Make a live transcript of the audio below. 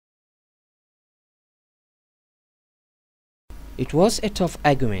It was a tough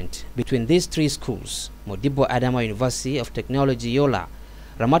argument between these three schools: Modibbo Adama University of Technology Yola,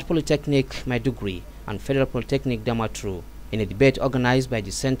 Ramat Polytechnic Maiduguri, and Federal Polytechnic Damaturu, in a debate organized by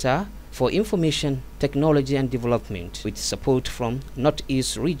the Center for Information Technology and Development with support from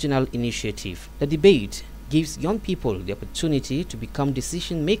Northeast Regional Initiative. The debate gives young people the opportunity to become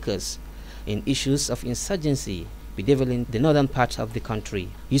decision makers in issues of insurgency bedeviling the northern part of the country.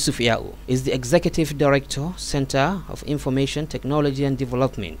 Yusuf Yao is the Executive Director, Center of Information Technology and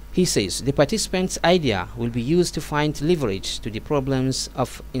Development. He says the participants' idea will be used to find leverage to the problems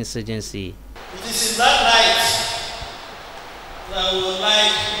of insurgency. It is in that light that we would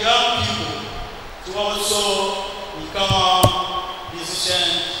like young people to also become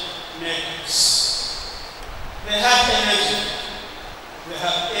decision makers. They have energy, they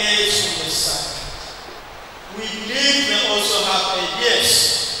have age on their side. We believe they also have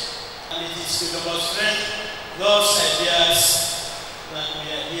ideas, and it is to demonstrate those ideas that we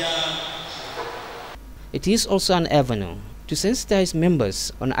are here. It is also an avenue to sensitize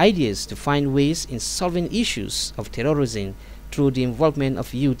members on ideas to find ways in solving issues of terrorism through the involvement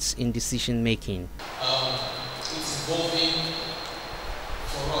of youths in decision making. It's involving,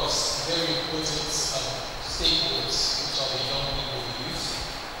 for us, very important stakeholders, which are the young people, the youth,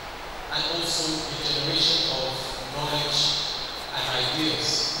 and also the generation of knowledge and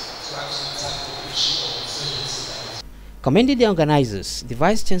ideas to actually tackle the issue of insurgency. Commending the organizers, the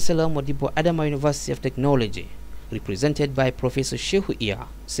Vice Chancellor Modibbo Adama University of Technology, represented by Professor Shehu Iya,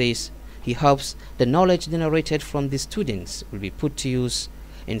 says he hopes the knowledge generated from the students will be put to use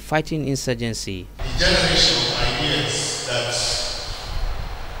in fighting insurgency. The generation of ideas that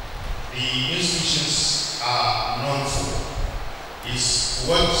the institutions are known for is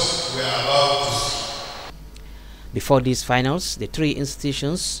what we are about to see. Before these finals, the three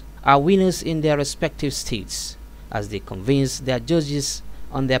institutions are winners in their respective states as they convince their judges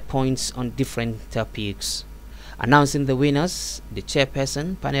on their points on different topics. Announcing the winners, the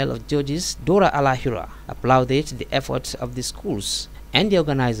chairperson panel of judges, Dora Alahira, applauded the efforts of the schools and the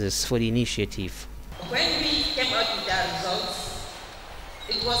organizers for the initiative. When we came out with our results,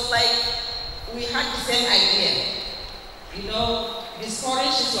 it was like we had the same idea. You know, the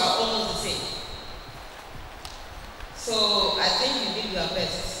scoring sheets were almost the same. So I think you did your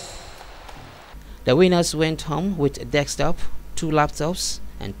best. The winners went home with a desktop, 2 laptops,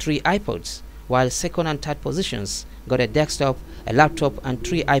 and 3 iPods, while second and third positions got a desktop, a laptop, and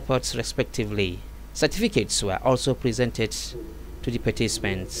 3 iPods respectively. Certificates were also presented to the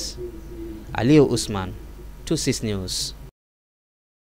participants. Aliu Usman, 26 News.